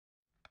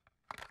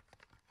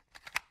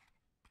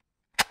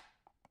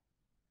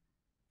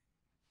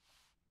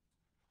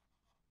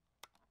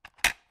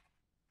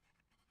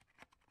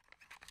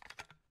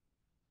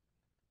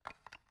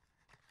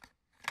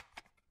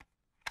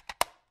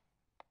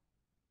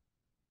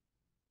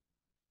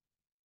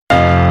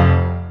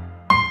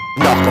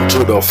knock 'em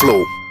to the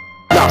floor.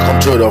 Knock 'em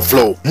to the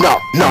floor.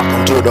 Knock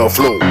 'em to the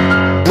floor.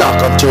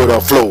 Knock 'em to the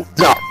floor.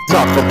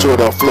 Knock 'em to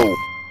the floor.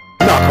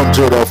 Knock 'em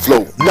to the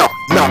floor.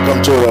 Knock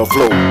 'em to the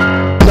floor.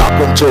 Knock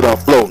 'em to the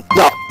floor.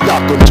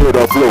 Knock 'em to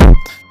the floor.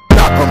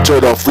 Knock 'em to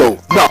the floor.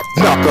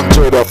 Knock 'em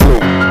to the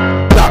floor.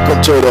 Knock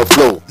 'em to the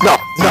floor.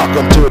 Knock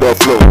 'em to the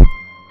floor.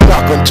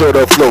 Knock 'em to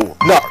the floor.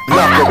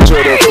 Knock 'em to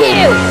the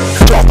floor.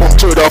 Drop 'em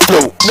to the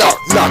floor.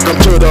 Knock 'em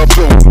to the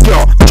floor.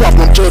 Yeah, drop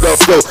 'em to the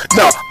floor.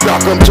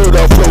 Knock 'em to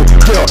the floor.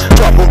 Yeah,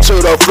 drop 'em to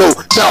the floor.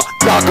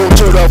 Knock 'em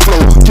to the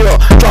floor. Yeah,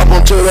 drop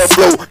 'em to the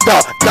floor.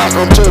 Knock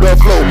 'em to the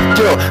floor.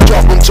 Yeah,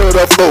 drop 'em to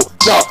the floor.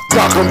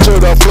 Knock 'em to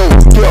the floor.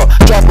 Yeah,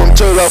 drop 'em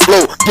to the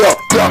floor. Yeah,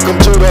 knock 'em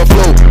to the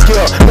floor.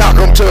 Yeah, knock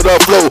 'em to the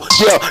floor.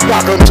 Yeah,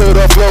 knock 'em to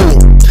the floor.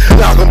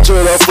 Knock 'em to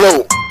the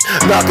floor.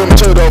 Knock 'em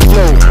to the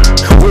floor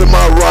with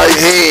my right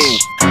hand.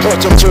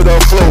 Touch 'em to the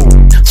floor.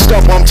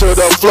 Stomp 'em to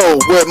the floor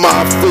with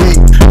my feet.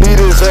 Beat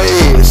his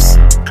ass.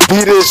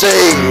 Beat his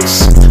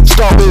ass.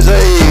 Stomp his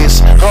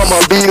ass. I'ma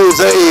beat his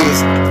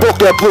ass. Fuck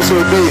that pussy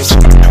bitch.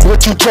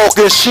 What you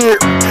talking shit?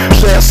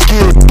 Let's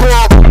get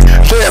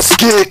bumped. Let's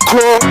get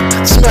crunk.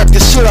 Smack the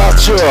shit out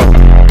ya.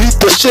 Beat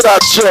the shit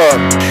out ya.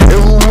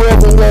 And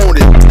whoever want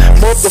it,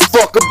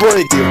 motherfucker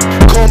bring it.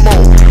 Come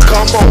on,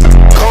 come on,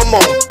 come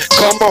on,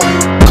 come on,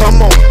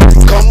 come on,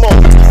 come on,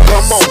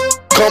 come on,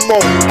 come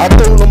on. I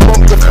throw them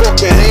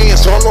motherfucking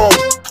hands. Hold on,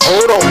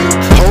 hold on,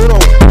 hold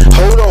on,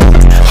 hold on,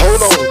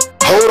 hold on,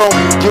 hold on.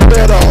 You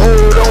better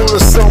hold on to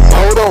something.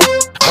 Hold on,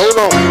 hold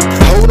on,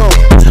 hold on,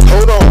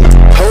 hold on,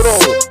 hold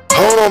on,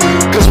 hold on.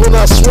 Cause when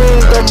I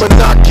swing, I'ma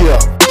knock ya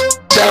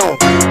down,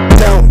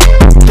 down,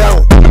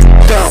 down,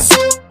 down,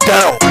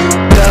 down,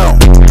 down,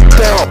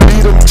 down.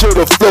 Beat 'em to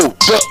the floor.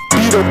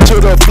 Beat 'em to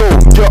the floor.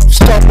 Yup,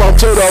 stop 'em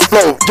to the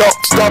floor. Yup,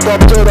 stop 'em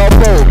to the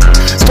floor.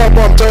 Stop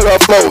 'em to the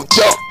floor.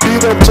 Yup,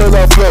 beat 'em to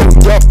the floor.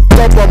 Yup,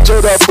 stop 'em to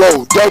the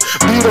floor. Yup,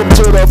 beat 'em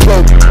to the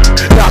floor.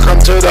 Knock 'em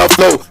to the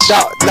floor.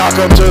 Knock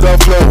 'em to the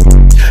floor.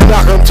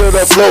 Knock 'em to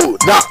the floor.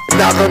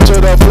 Knock 'em to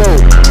the floor.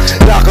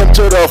 Knock 'em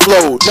to the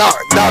floor.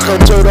 Knock 'em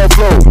to the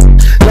floor.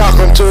 Knock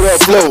 'em to the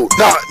floor.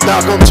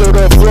 Knock 'em to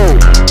the floor.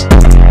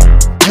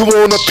 You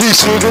want a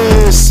piece of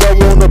this? I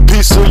want a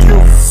piece of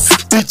you.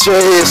 Beat your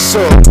ass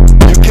up.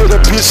 You get a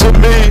piece of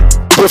me,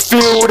 but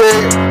feel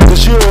that,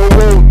 cause you don't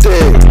want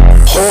that.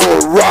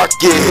 Hard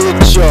rocket,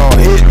 hit ya,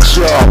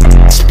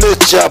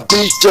 split ya,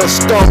 beat ya,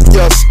 stomp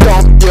ya,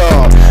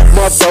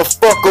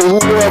 motherfucker,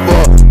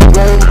 whoever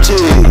want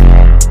it.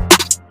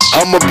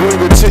 I'ma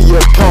bring it to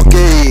your punk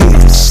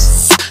ass.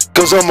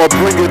 Cause I'ma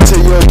bring it to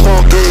your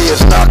punk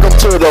ass. Knock 'em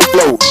to the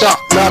floor.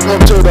 Knock 'em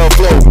to the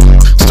floor.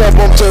 Stomp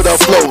 'em to the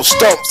floor.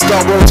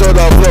 Stomp 'em to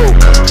the floor.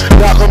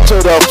 Knock 'em to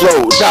the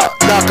floor.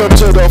 Knock 'em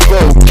to the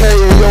floor.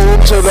 KO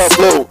 'em to the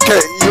floor.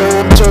 KO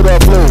 'em to the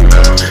floor.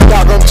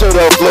 Knock 'em to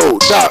the floor.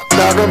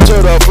 Knock 'em to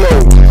the floor.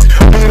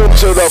 Beat 'em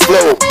to the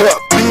floor.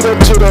 Beat 'em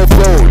to the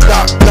floor.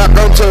 Knock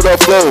 'em to the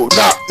floor.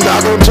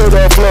 Knock 'em to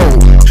the floor.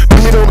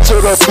 Beat 'em to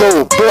the floor.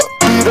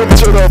 Beat 'em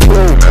to the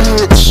floor,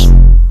 bitch.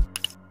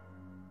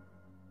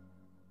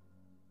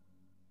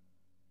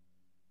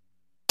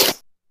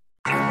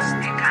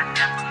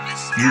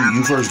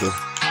 You first though.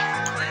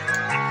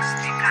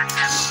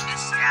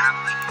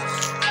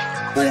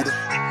 Buddha.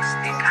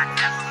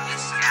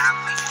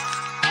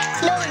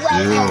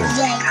 Yeah.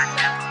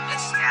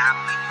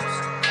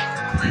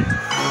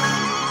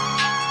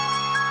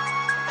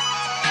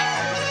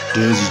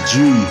 There's a G.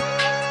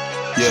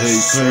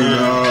 Yes, J-pain,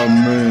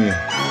 ahhman.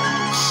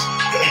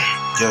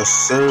 Yes,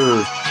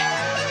 sir.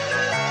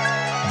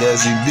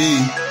 Desi B.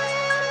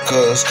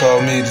 Cuz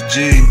call me the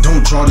G.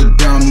 Don't try to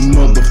down me,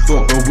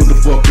 motherfucker. What the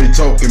fuck they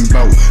talking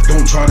about?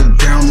 Don't try to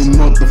down me,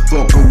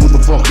 motherfucker. What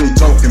the fuck they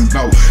talking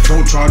about?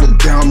 Don't try to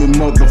down me,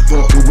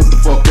 motherfucker. What the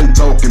fuck they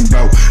talking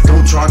about?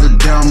 Don't try to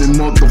down me,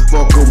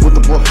 motherfucker. What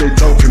the fuck they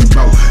talking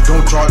about?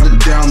 Don't try to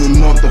down me,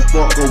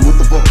 motherfucker. What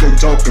the fuck they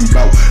talking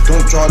about?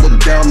 Don't try to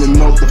down me,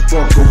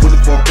 motherfucker. What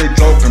the fuck they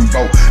talking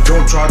about?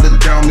 Don't try to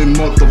down me,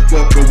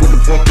 motherfucker. What the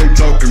fuck they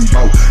talking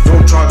about?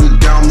 Don't try to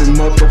down me,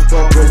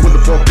 motherfucker. What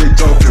the fuck they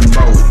talking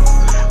about?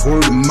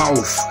 Word of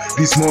mouth,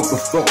 these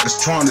motherfuckers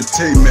trying to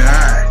take me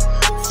high.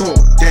 Fuck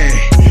that,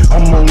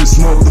 I'm on this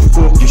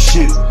motherfucking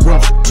shit.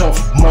 Rough, tough,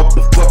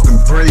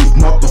 motherfucking brave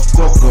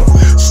motherfucker.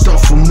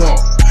 Stuff 'em up,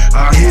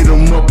 I hit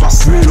 'em up, I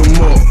split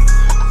 'em up.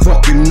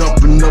 Fucking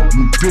up and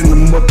pin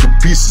 'em up to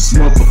pieces,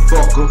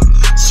 motherfucker.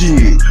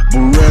 Shit,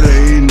 Beretta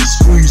in the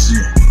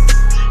squeezing,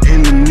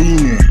 in the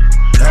leaning,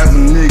 have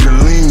a nigga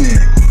leaning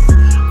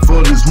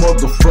for this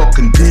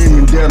motherfucking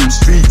demon that I'm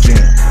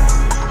speaking.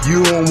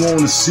 You don't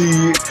wanna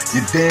see it, you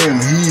damn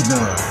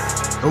heathen.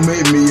 Don't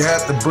make me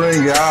have to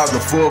bring you out the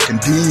fucking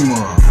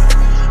demon.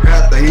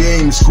 Have to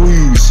aim and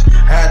squeeze,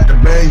 have to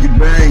bang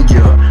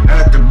you,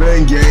 have to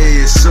bang your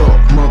ass up,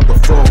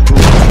 motherfucker.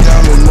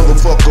 Down me,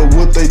 motherfucker,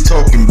 what they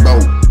talking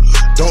about?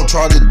 Don't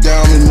try to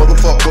down me,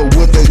 motherfucker,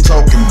 what they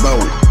talking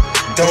about?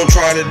 Don't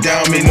try to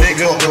down me,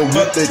 nigga,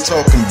 what they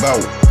talking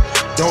about?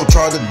 Don't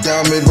try to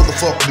down me, what the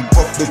fuck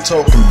they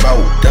talking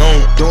about?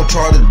 Don't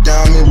try to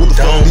down me, what the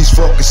fuck these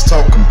fuckers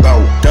talking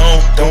about?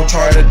 Don't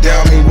try to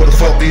down me, what the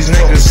fuck these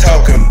niggas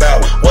talking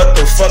about? What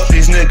the fuck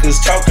these niggas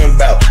talking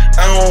about?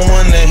 I don't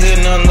wanna hear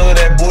none of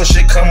that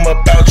bullshit come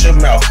up out your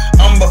mouth.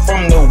 I'm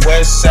from the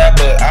west side,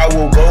 but I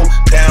will go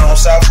down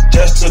south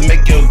just to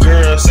make your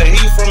girl say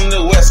he from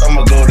the west.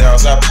 I'ma go down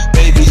south,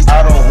 baby.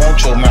 I don't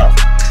want your mouth.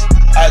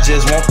 I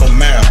just want the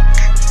mouth.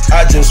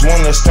 I just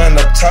wanna stand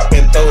up top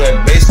and throw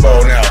that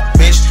baseball now.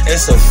 Bitch,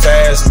 it's a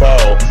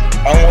fastball.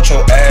 I want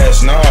your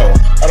ass now.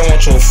 I don't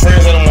want your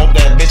friends, I don't want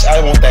that bitch,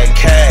 I want that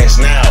cash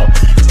now.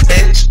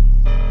 Bitch,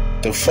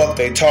 the fuck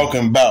they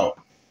talking about?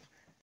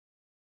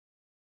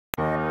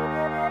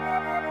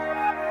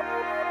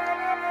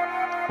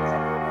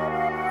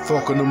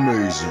 Fucking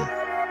amazing.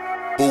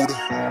 Buddha.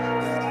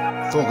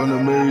 Fucking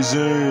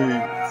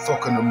amazing.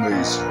 Fucking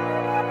amazing.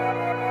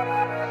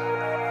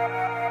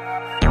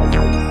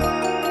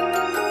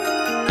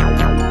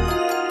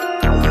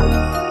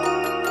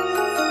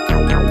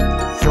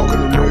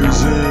 Fucking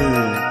amazing.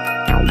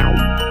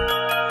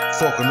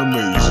 Fucking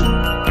amazing.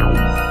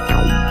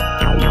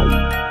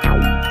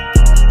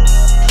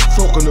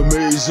 Fucking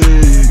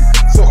amazing.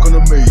 Fucking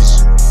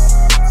amazing.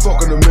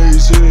 Fucking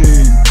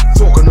amazing.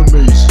 Fucking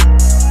amazing.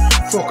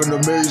 Fucking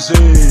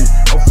amazing.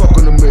 I'm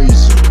fucking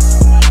amazing.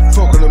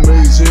 Fucking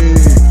amazing.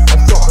 I'm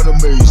fucking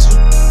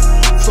amazing.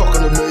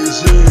 Fucking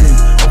amazing.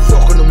 I'm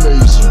fucking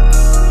amazing.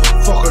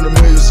 Fucking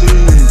amazing.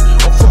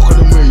 I'm fucking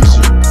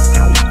amazing.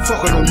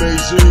 Fucking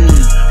amazing.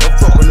 I'm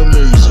fucking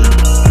amazing.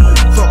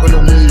 Fucking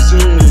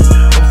amazing.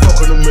 I'm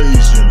fucking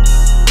amazing.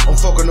 I'm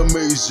fucking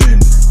amazing.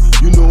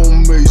 You know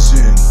I'm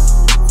amazing.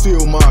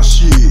 Feel my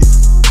shit.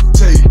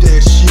 Take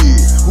that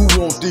shit. Who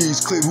want these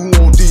clips? Who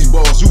want these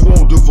balls? Who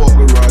want to fuck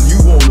around? You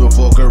want to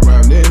fuck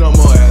around? Then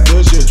I'ma have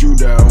to shut you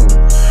down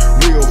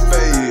real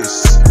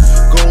fast.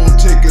 Gon'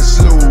 take it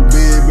slow,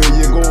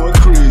 baby. You're going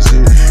crazy.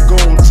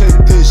 Gon' take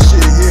this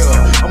shit here.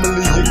 I'ma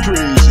leave you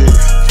crazy.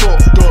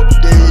 Fucked up,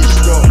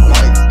 dazed up.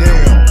 Like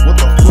damn, what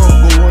the fuck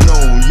going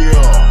on?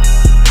 Yeah.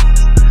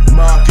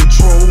 Mind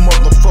control,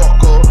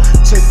 motherfucker.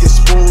 Take it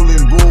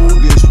spoiling, bro.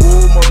 This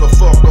war,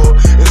 motherfucker.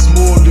 It's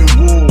more than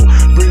war.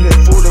 Bring that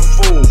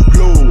 44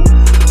 blow.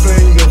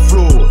 Bang the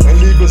floor and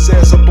leave his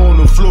ass up on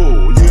the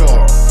floor.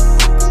 Yeah.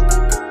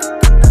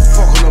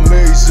 Fucking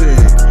amazing.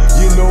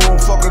 You know I'm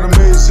fucking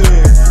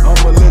amazing.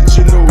 I'ma let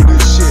you know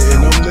this shit.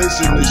 And I'm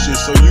lacing this shit.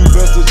 So you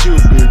better chill,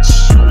 bitch.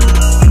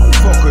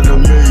 Fucking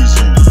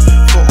amazing.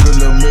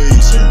 Fucking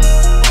amazing.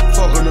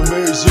 Fucking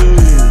amazing.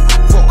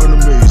 Fucking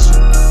amazing.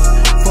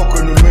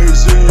 Fucking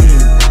amazing.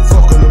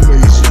 Fucking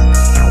amazing.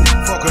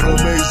 Fucking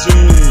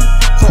amazing.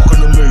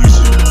 Fucking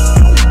amazing.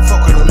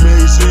 Fucking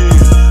amazing.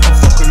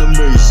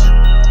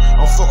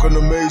 I'm fucking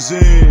amazing.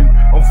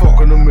 I'm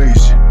fucking amazing. I'm fucking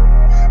amazing.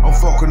 I'm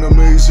fucking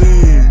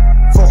amazing.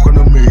 Fucking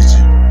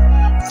amazing.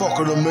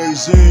 Fucking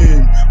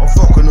amazing. I'm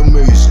fucking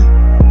amazing.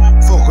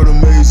 Fucking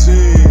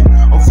amazing.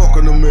 I'm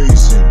fucking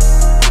amazing.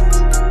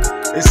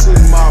 It's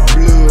in my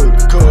blood,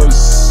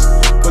 cuz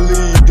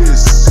believe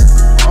this.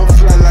 I'm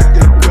fly like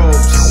the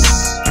doves.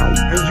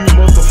 And you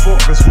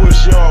motherfuckers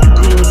wish y'all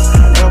could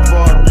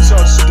ever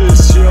touch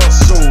this here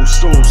soul.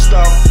 So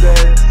stop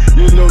that.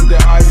 You know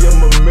that I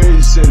am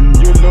amazing.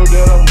 You know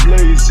that I'm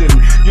blazing.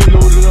 You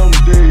know that I'm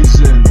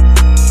dazing.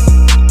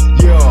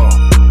 Yeah,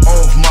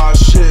 off my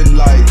shit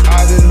like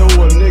I didn't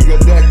know a nigga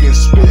that can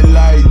spit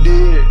like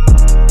that.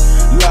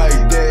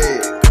 Like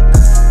that.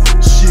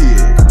 Shit,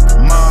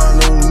 mine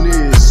on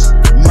this,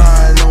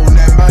 mine on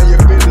that. Mind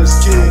your business,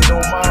 kid.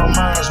 Don't mind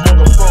mines,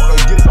 motherfucker.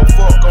 Get the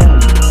fuck on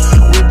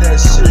with that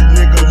shit,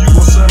 nigga. You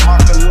gon' send my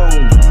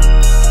cologne.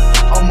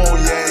 I'm on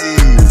your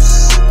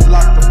ass,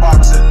 like the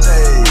box of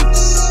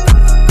tags.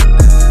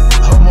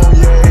 I'm on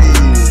your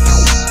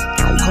ass,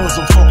 cause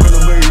I'm fucking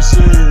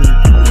amazing.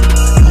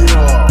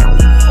 Yeah,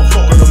 I'm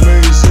fucking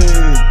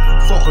amazing.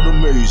 Fucking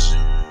amazing.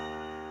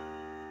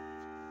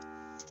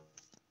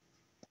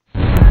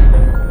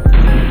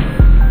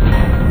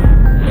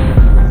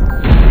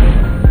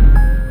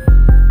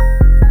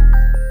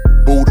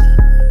 Buddha.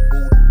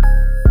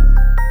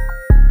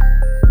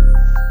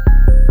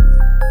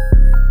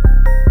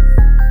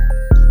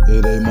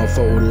 It ain't my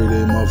fault, it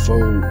ain't my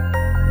fault.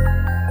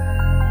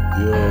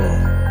 Yeah.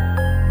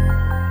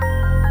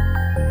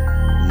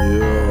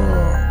 Yeah.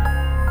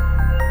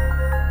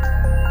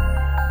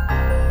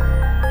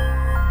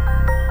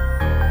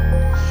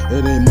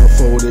 It ain't my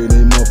fault, it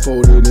ain't my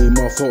fault, it ain't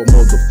my fault,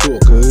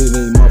 motherfucker. It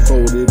ain't my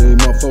fault, it ain't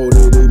my fault,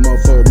 it ain't my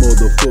fault,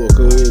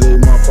 motherfucker. It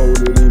ain't my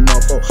fault, it ain't my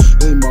fault,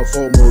 it ain't my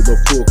fault,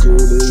 motherfucker.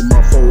 It ain't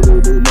my fault,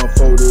 it ain't my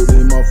fault, it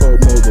ain't my fault,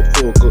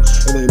 motherfucker.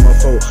 It ain't my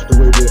fault, the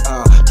way that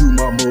I do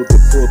my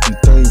motherfucking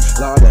thing.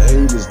 Lot of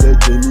haters, they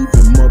can't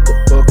even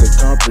motherfucking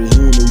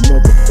comprehend. They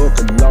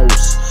motherfucking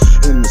lost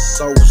in the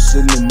sauce,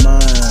 in the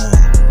mind.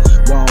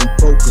 While I'm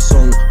focused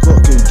on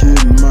fucking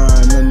getting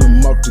mine, and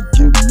I'm out to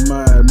get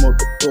mine,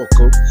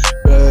 motherfucker.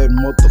 Bad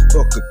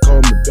motherfucker, call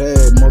me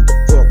bad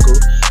motherfucker.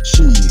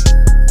 Shit,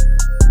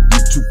 you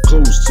too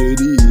close to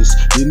this.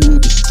 You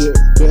need to step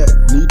back,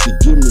 need to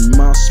give me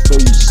my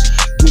space.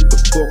 get the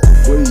fuck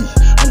away.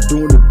 I'm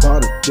doing it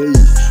by the day.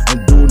 I'm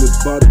doing it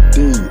by the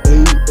day.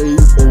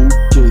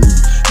 A-A-OK.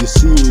 You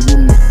see it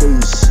in my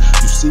face.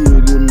 You see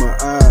it in my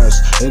eyes.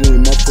 It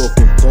ain't my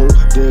fucking fault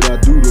that I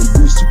do them,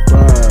 be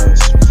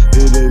surprised.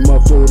 It ain't my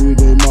fault,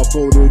 it ain't my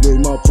fault, it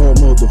ain't my fault,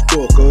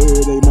 motherfucker.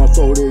 It ain't my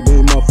fault, it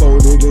ain't my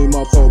fault, it ain't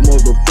my fault,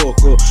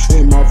 motherfucker.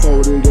 Ain't my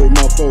fault, it ain't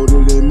my fault,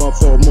 it ain't my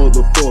fault,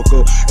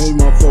 motherfucker. Ain't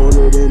my fault,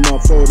 it ain't my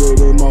fault,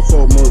 it ain't my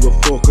fault,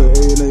 motherfucker.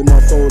 It ain't my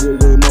fault,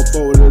 it ain't my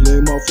fault, it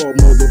ain't my fault,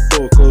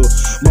 motherfucker.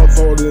 My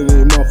fault, it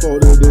ain't my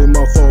fault, it ain't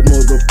my fault,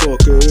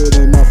 motherfucker. It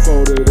ain't my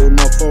fault, it ain't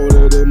my fault,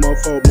 it ain't my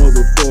fault,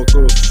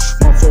 motherfucker.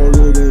 My fault,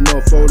 it ain't my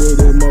fault,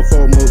 it ain't my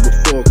fault,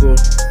 motherfucker.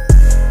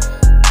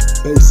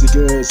 Basic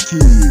ass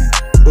kid,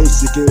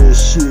 basic ass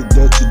shit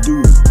that you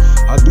do.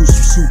 I do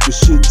some super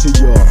shit to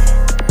y'all,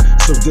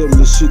 some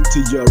deadly shit to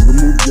y'all.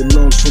 Remove your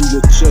lungs from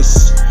your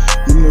chest.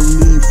 You no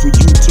need for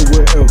you to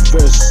wear a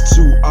vest.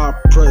 To I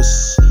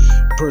press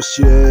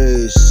your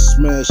ass,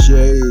 smash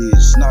your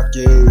ass, knock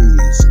your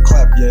ass,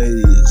 clap your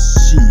ass,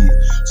 shit,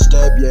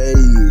 stab your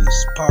ass,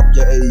 pop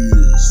your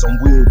ass. I'm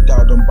weird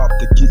out, I'm about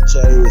to get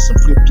your ass and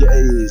flip your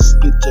ass,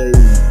 split your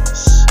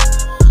ass.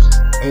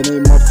 It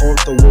ain't my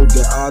fault the way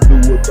that I do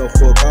what the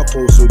fuck I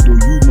supposed to do.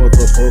 You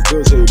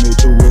motherfuckers hate me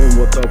doing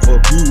what the fuck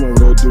you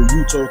wanna do.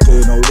 You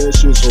talking all that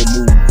shit, so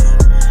move.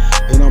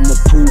 And I'ma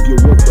prove you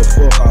what the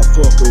fuck I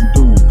fucking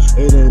do.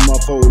 It ain't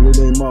my fault, it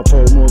ain't my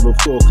fault,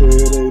 motherfucker.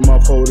 It ain't my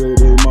fault, it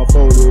ain't my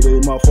fault, it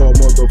ain't my fault,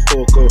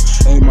 motherfucker.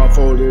 Ain't my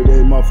fault, it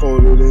ain't my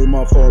fault, it ain't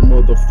my fault,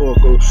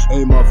 motherfucker.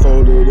 Ain't my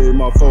fault, it ain't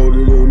my fault,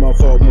 it ain't my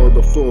fault,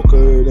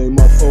 motherfucker. It ain't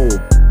my fault.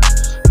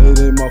 It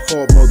ain't my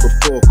fault,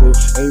 motherfucker.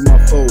 Ain't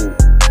my fault.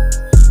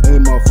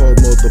 Ain't my fault,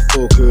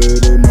 motherfucker,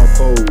 it ain't my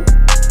fault.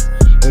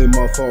 Ain't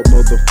my fault,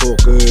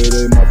 motherfucker, it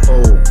ain't my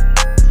fault.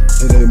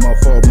 It ain't my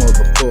fault,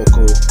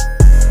 motherfucker.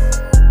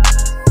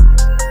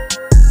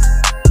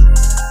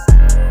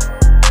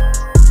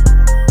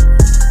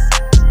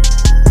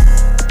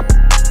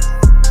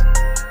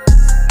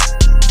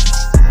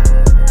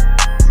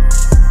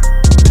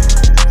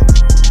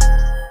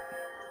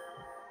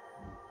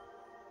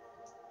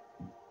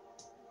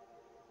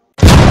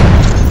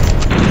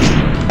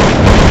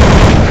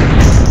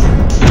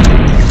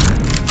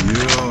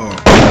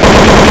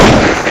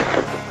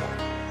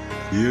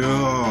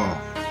 Yeah,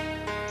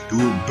 do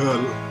it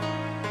better.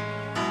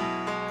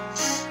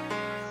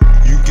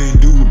 You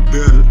can't do it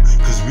better,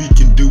 cause we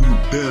can do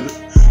it better.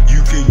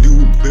 You can't do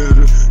it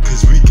better,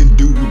 cause we can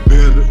do it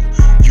better.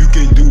 You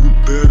can't do it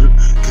better,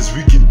 cause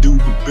we can do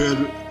it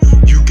better.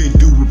 You can't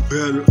do it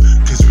better,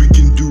 cause we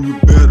can do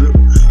it better.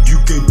 You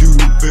can't do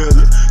it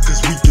better,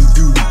 cause we can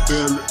do it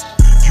better.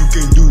 You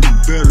can't do it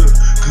better,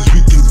 cause we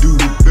can do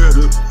it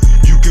better.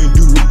 You can't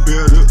do it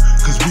better,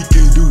 cause we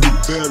can do it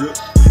better.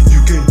 You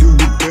can't do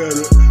it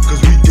better, cause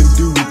we can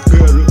do it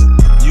better.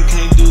 You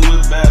can't do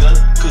it better,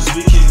 cause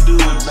we can do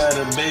it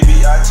better.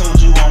 Baby, I told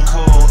you I'm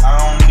cold, I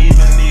don't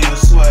even need a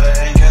sweater.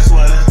 And guess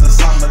what, it's the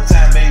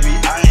summertime, baby,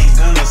 I ain't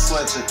gonna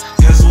sweat you.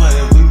 Guess what,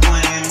 if we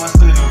playing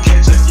mustard and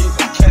ketchup, you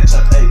can catch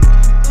up, hey.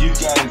 You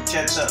gotta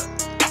catch up,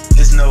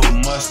 it's no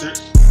mustard.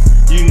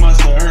 You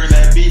must have heard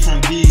that beat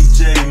from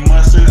DJ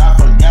Mustard. I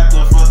forgot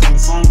the fucking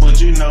song,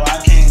 but you know I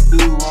can't do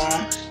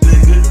wrong.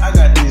 Nigga, I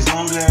got these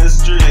long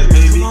ass dreads,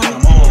 baby,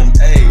 come on,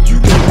 hey. You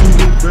can't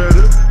do it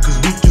better, cause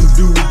we can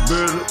do it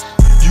better.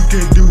 You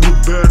can't do it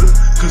better,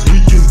 cause we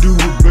can do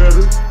it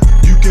better.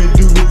 You can't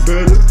do it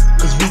better,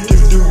 cause we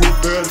can do it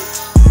better.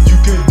 You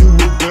can't do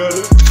it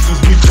better, cause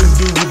we can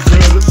do it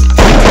better.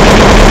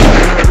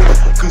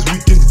 Cause we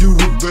can do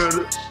it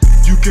better.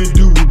 You can't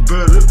do it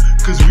better,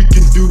 cause we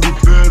can do it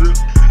better.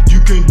 You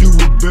can't do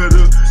it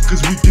better,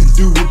 cause we can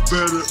do it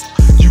better.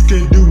 You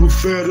can't do it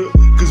better,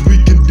 cause we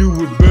can do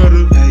it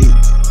better. Hey,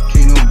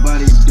 can't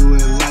nobody do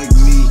it like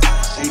me.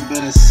 They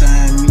better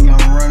sign me,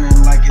 I'm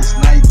running like it's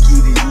Nike.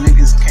 These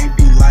niggas can't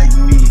be like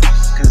me,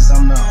 cause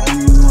I'm the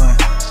only one.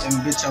 And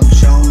bitch, I'm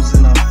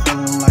chosen, I'm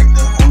feeling like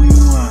the only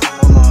one.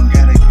 Hold on,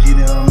 gotta get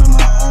it on in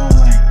my own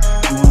lane.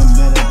 Doing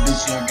better,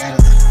 bitch, I gotta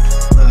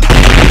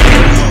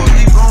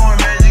Keep going,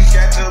 man, you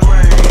got your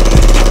brain.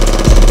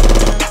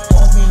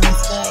 Off in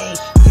this thing,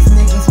 these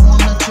niggas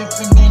wanna trip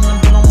and then I'm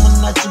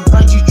blowing out your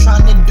brain. You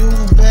tryna do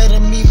better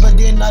than me, but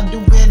then I do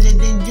better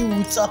than you.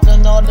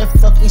 Talking all that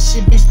fucking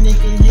shit, bitch,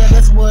 nigga, yeah,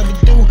 that's what it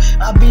do.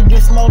 I be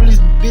the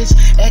smallest bitch,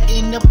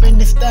 acting up in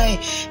this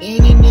thing.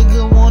 Any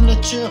nigga wanna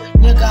chill,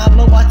 nigga, I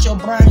blow out your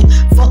brain.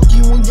 Fuck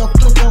you and your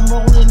clique, I'm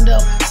rolling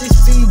up 6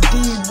 feet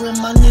deep with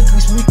my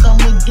niggas. We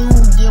coming do,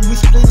 yeah, we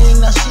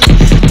splitting our shit.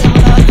 Damn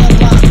it, I got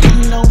locked,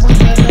 you know we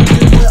better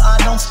do it, I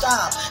don't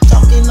stop.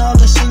 Talking all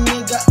the shit,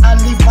 nigga, I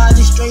leave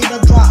body straight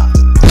up drop.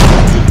 We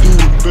can do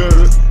it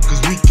better,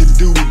 cause we can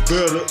do it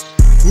better.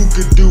 Who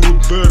could do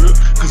it better,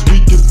 cause we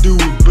can do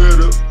it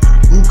better.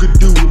 Who could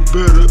do it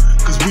better,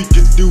 cause we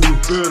can do it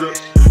better.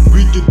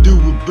 We can do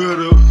it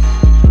better.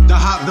 The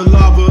hot, the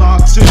lava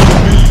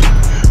artillery.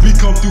 we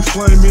come through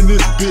flaming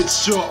this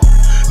bitch up,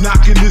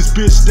 knocking this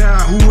bitch down,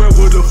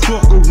 whoever the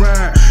fuck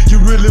around. You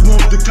really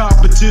want the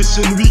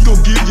competition, we gon'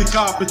 give you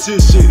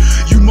competition.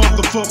 You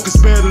motherfuckers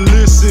better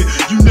listen,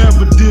 you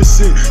never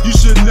diss it, you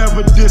should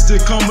never diss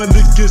it. Coming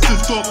against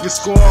this fucking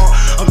squad,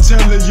 I'm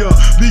telling ya,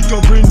 we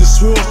gon' bring the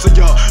swords to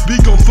y'all. We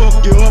gon'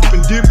 fuck you up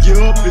and dip you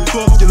up and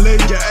fuck you,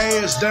 lay your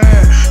ass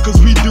down, cause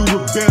we do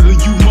it better,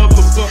 you